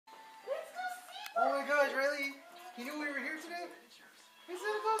Oh my gosh, really? He knew we were here today? He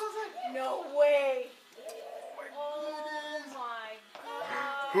said it goes outside. No way. Oh my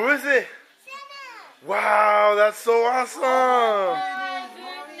God. Who is it? Santa. Wow, that's so awesome. Oh my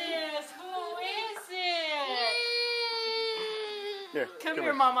goodness. Who is it? Here, Come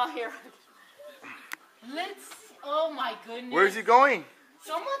here, Mama. Here. Let's. Oh my goodness. Where's he going?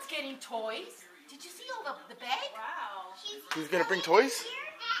 Someone's getting toys. Did you see all the bag? Wow. He's gonna bring toys?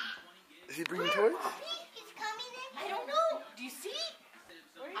 Is he bringing toys? I don't know. Do you see?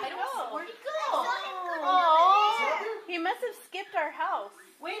 Where'd he go? Where'd he go? Oh. He must have skipped our house.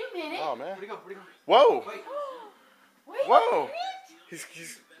 Wait a minute. Oh man. Where'd he go? Where'd he go? Whoa. Wait. Wait Whoa. a minute.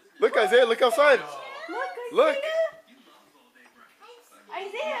 He's look, Isaiah, look outside. Look.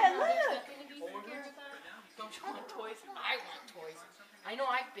 Isaiah, look. Don't you want toys? I want toys. I know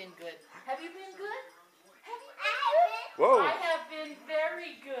I've been good. Have you been good? Have you been good? Whoa. I have been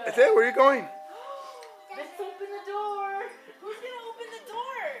very good. Isaiah, where are you going? Let's open the door. Who's gonna open the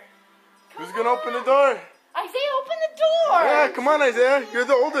door? Who's gonna open the door? Isaiah, open the door. Yeah, come on, Isaiah. You're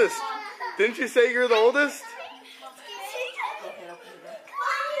the oldest. Didn't you say you're the oldest?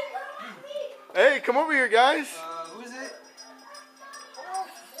 Hey, come over here, guys. Who is it?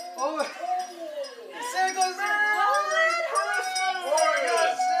 Oh, Santa Claus!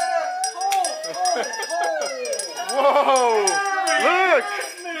 Whoa! Look!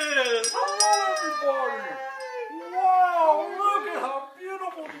 Wow, look at how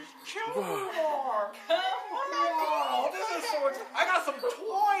beautiful these children are. Wow, this is so exciting. I got some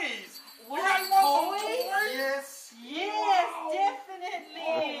toys. You guys want some toys? Yes. Yes,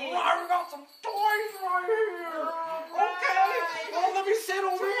 definitely. All right, we got some toys right here. Okay, well, let me sit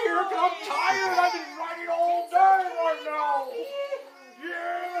over here because I'm tired. I've been riding all day right now.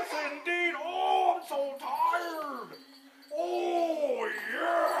 Yes, indeed. Oh, I'm so tired. Oh,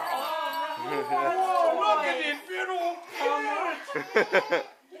 yeah. Whoa, look at these beautiful comments.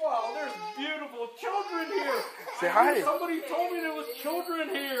 Wow, there's beautiful children here. Say hi. Somebody told me there was children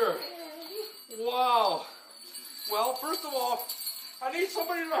here. Wow. Well, first of all, I need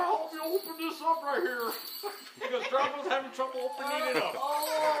somebody to help me open this up right here. Because Grandpa's having trouble opening it up.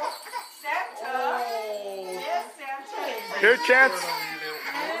 Oh, Santa. Oh. Yes, Santa. Here, Chance.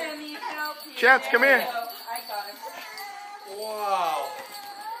 Let me help you. Chance, come here. I got him. Wow.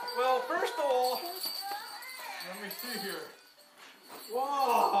 Well, first of all, let me see here.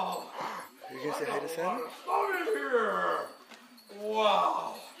 Wow. You gonna say hi to Santa? Stuff in here.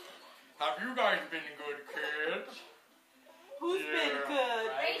 Wow. Have you guys been good kids? Who's been good?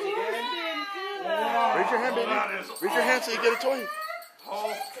 Right, Who's good. been good? Wow. Raise your hand, baby. That is Raise your hand so you get a toy.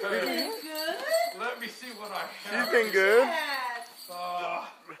 Okay. Good. Let me see what I have. She's been good. Yes.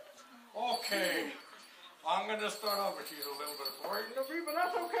 Okay. I'm going to start off with you a little bit frightened of me, but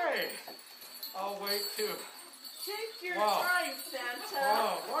that's okay. I'll wait too. Take your Wow. time, Santa.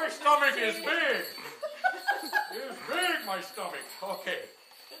 Wow, my stomach is big. It's big, my stomach. Okay.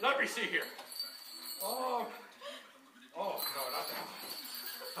 Let me see here. Oh, no, not that one.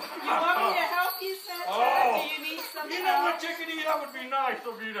 You want me to help you, Santa? Oh. Do you need some You know help? what, Chickadee? That would be nice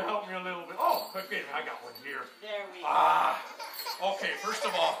of you to help me a little bit. Oh, okay, I got one here. There we go. Okay, first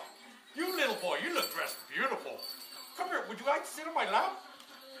of all, you little boy, you look dressed beautiful. Come here, would you like to sit on my lap?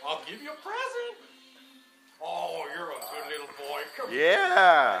 I'll give you a present. Oh, you're a good little boy. Come here.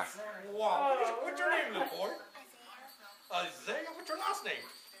 Yeah. Wow. What's your name, little boy? Isaiah. What's your last name?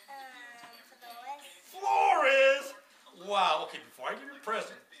 Flores. Wow. Okay, before I give you a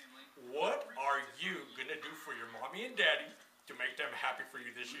present, what are you going to do for your mommy and daddy to make them happy for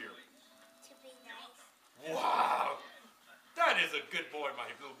you this year? To be nice. Wow. That is a good boy, my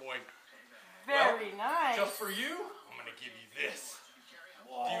little boy. Very nice. Just for you, I'm going to give you this.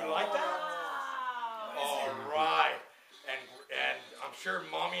 Do you like that? All right. And I'm sure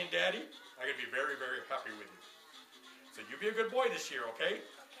mommy and daddy are going to be very, very happy with you. So you be a good boy this year, okay?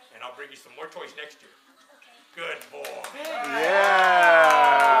 And I'll bring you some more toys next year. Good boy. Yeah.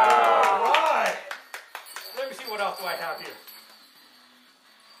 All right. Let me see what else do I have here.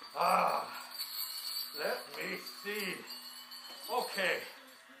 Let me see. Okay.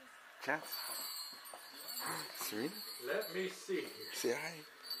 Chance. Serena, Let me see here. say hi.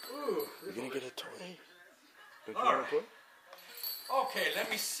 Ooh. You're gonna get a toy. Don't you All want a right. toy? Okay, let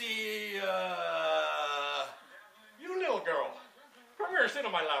me see. You little girl. Come here, sit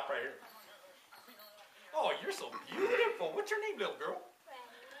on my lap right here. Oh, you're so beautiful. What's your name, little girl?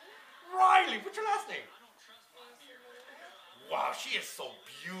 Riley. What's your last name? Wow, she is so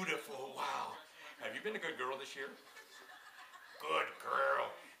beautiful. Wow. Have you been a good girl this year? Good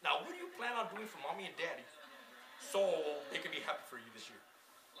girl. Now, what do you plan on doing for mommy and daddy so they can be happy for you this year?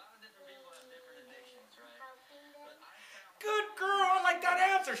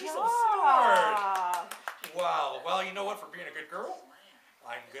 she's so smart. Wow. Well, you know what? For being a good girl,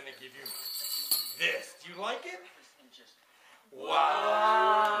 I'm going to give you this. Do you like it?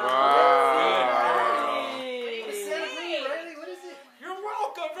 Wow. Good girl. Riley, what is it? You're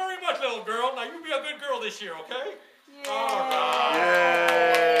welcome very much, little girl. Now, you be a good girl this year, okay? Yeah. All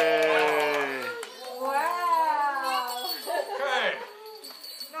right. Yay! Wow. Okay.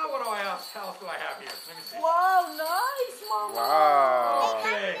 Now, what do I else do I have here? Let me see. Wow, nice, Mama. Wow.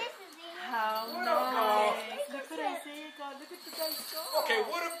 Okay. How What nice. Look what Isaiah got. Look at the guys got. Okay,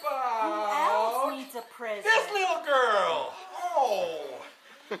 what Who about else needs a present? this little girl?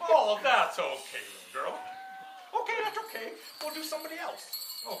 Oh, that's okay, little girl. Okay, that's okay. We'll do somebody else.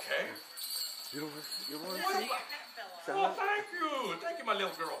 Okay. You don't want to What see? about, oh, thank you. Thank you, my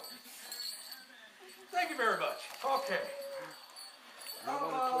little girl. Thank you very much. Okay. How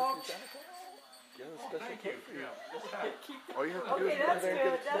about... Yeah, Oh, thank you. Yeah. All you have to do Okay, is go that's there and good.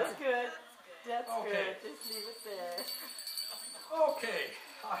 get it That's done. good. That's Okay. good. Just leave it there. Okay.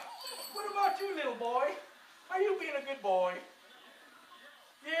 What about you, little boy? Are you being a good boy?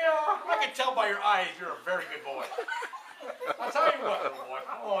 Yeah, I can tell by your eyes you're a very good boy. I'll tell you what, little boy.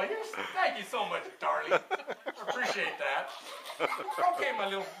 Oh, thank you so much, darling. I appreciate that. Okay, my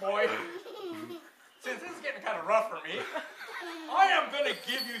little boy. Since this is getting kind of rough for me, I am going to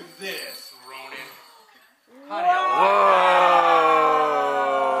give you this, Ronan. How do you like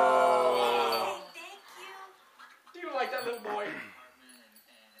Whoa! that? Do you like that, little boy?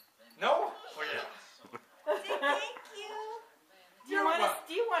 No? Oh, yeah.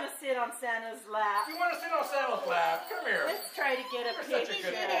 Do you want to sit on Santa's lap? You want to sit on Santa's lap? Come here. Let's try to get a You're such a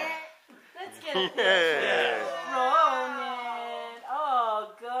picture. good boy. Let's get a picture. Yeah. Ronan.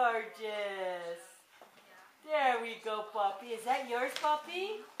 Oh, gorgeous. There we go, Puppy. Is that yours,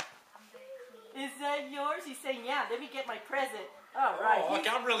 Puppy? Is that yours? He's saying, yeah, let me get my present. All right. Oh,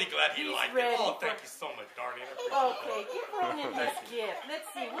 okay, I'm really glad he he's liked ready it. Oh, for- thank you so much, darling. I appreciate Okay, give Ronan his gift. Let's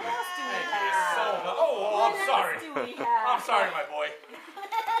see. What else do we that. Thank you have? so much. Oh, What I'm else sorry. do we have? I'm sorry, my boy.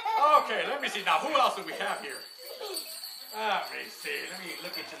 Okay, let me see. Now, who else do we have here? Let me see. Let me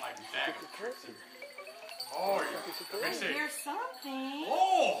look into my bag of tricks here. Oh, yeah. Let me see. Here's something.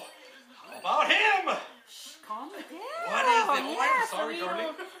 Oh, how about him? Calm it down. What is it? Oh, Yeah, I'm so sorry, you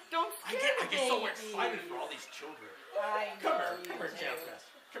darling. Don't I scare get the so baby. excited for all these children. I Come know here, you Chance do. Master.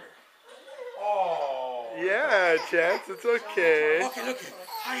 Come here. Oh. Yeah, Chance, it's okay. Okay, look.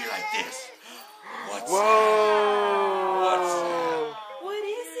 How do you like this? What's Whoa! What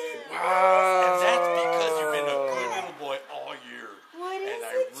is it? Wow! And that's because you've been a good little boy all year. What is And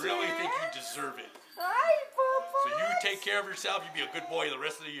I it, really think you Chance? deserve it. Hi, Papa. So you take care of yourself. You be a good boy the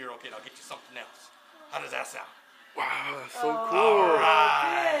rest of the year. Okay, I'll get you something else. How does that sound? Wow, that's so All cool.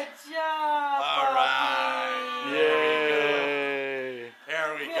 right. Good job, All right. Puppy. Yay! There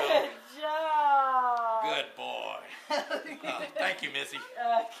we go. Good job. Good boy. Thank you, Missy.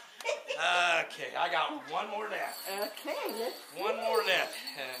 Okay, I got one more left. Okay, let's One more left.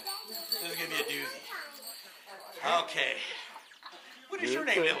 This is going to be a doozy. Okay. What is your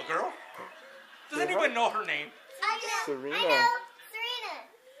name, little girl? Does anyone know her name? Serena.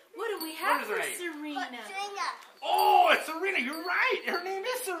 What do we What have is her for name? Serena? Oh, it's Serena. You're right. Her name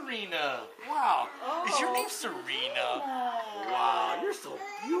is Serena. Wow. Is your name Serena? Wow, you're so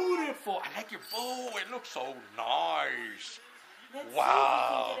beautiful. I like your bow. It looks so nice. Let's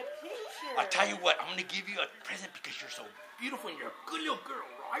Wow. see if we can get a picture. I'll tell you what. I'm going to give you a present because you're so beautiful and you're a good little girl,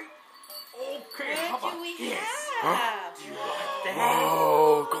 right? Okay, how What about do we this? have? Do you like that?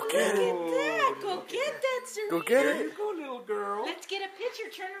 Whoa! Go get Look it! at that. Go get that, Serena. Go get There it! you go, little girl. Let's get a picture.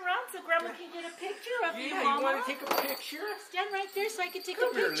 Turn around so Grandma can get a picture of you, Yeah, you Mama. want to take a picture? Stand right there so I can take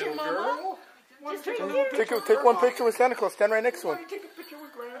Come a here, picture, little Mama. girl. Want Just to take a right little here. picture? Take one picture with Santa Claus. Stand right next to him. Want to take a picture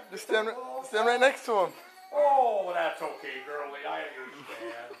with Grandma? Just stand right next to him. Oh, that's okay, girlie. I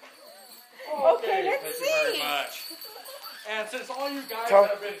understand. Okay, let's thank see. you very much. And since all you guys Tell-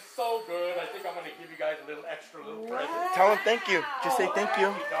 have been so good, I think I'm going to give you guys a little extra present. Tell him thank you. Just say thank you.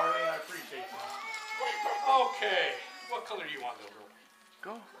 Thank you, darling. I appreciate you. Okay. What color do you want, little girl?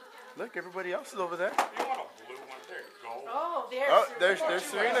 Go. Look, everybody else is over there. You want a blue one? There you go. Oh, there's Oh, Serena. there's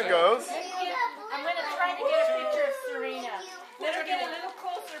Serena goes. I'm going to try to get a picture of Serena. Let her get a little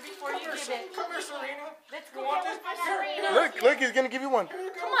closer before you give it. Come here, Serena. Let's You go want get this? one for Serena. Look, he's gonna give you one.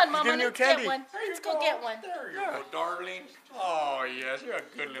 Come on, Mama. giving you Let's candy. get one. Let's go get one. There you go, darling. Oh, yes. You're a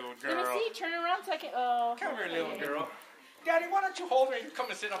good little Let me girl. see. Turn around so I can. Oh. Come here, little girl. Daddy, why don't you hold her and you come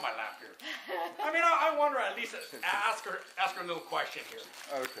and sit on my lap here? I mean, I wonder at least ask her a little question here.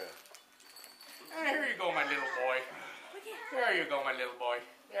 Okay. And here you go, my little boy. There you go, my little boy.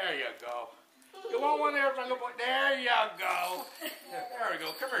 There you go. You want one there, little boy? There you go. There we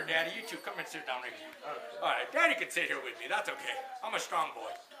go. Come here, Daddy. You two, come and sit down right here. All right, Daddy can sit here with me. That's okay. I'm a strong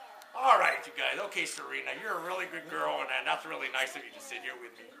boy. All right, you guys. Okay, Serena, you're a really good girl, and that's really nice of you to sit here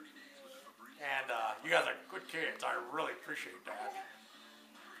with me. And you guys are good kids. I really appreciate that.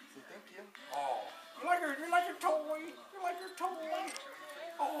 Thank you. Oh, you like your toy? You like your toy?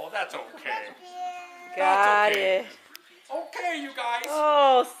 Oh, that's okay. Got okay. it. Okay, you guys.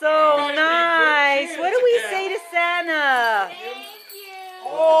 Oh, so You guys be good nice. kids What do we again. say to Santa?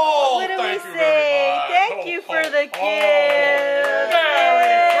 Oh, What do we thank you say? very much. Thank you for the kids.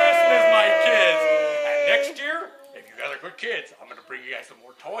 Merry Christmas, my kids. And next year, if you guys are good kids, I'm going to bring you guys some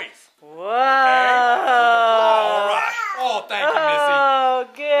more toys. Whoa. All right. Oh, thank you, Missy. Oh,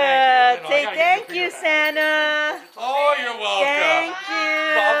 good. Thank you. Say I gotta thank get you, your finger Santa. Oh, you're welcome. Thank you.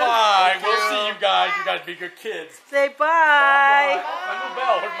 Bye-bye. We'll see you guys. You guys be good kids. Say bye. Bye-bye. Oh,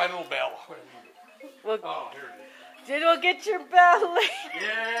 my little bell. Where's my little bell? We'll, Oh, here it is. we'll get your bell later.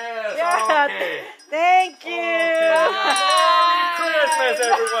 Yes. Yeah. Okay. Thank you. Merry Christmas,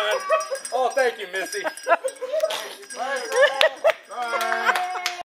 everyone. Oh, thank you, Missy.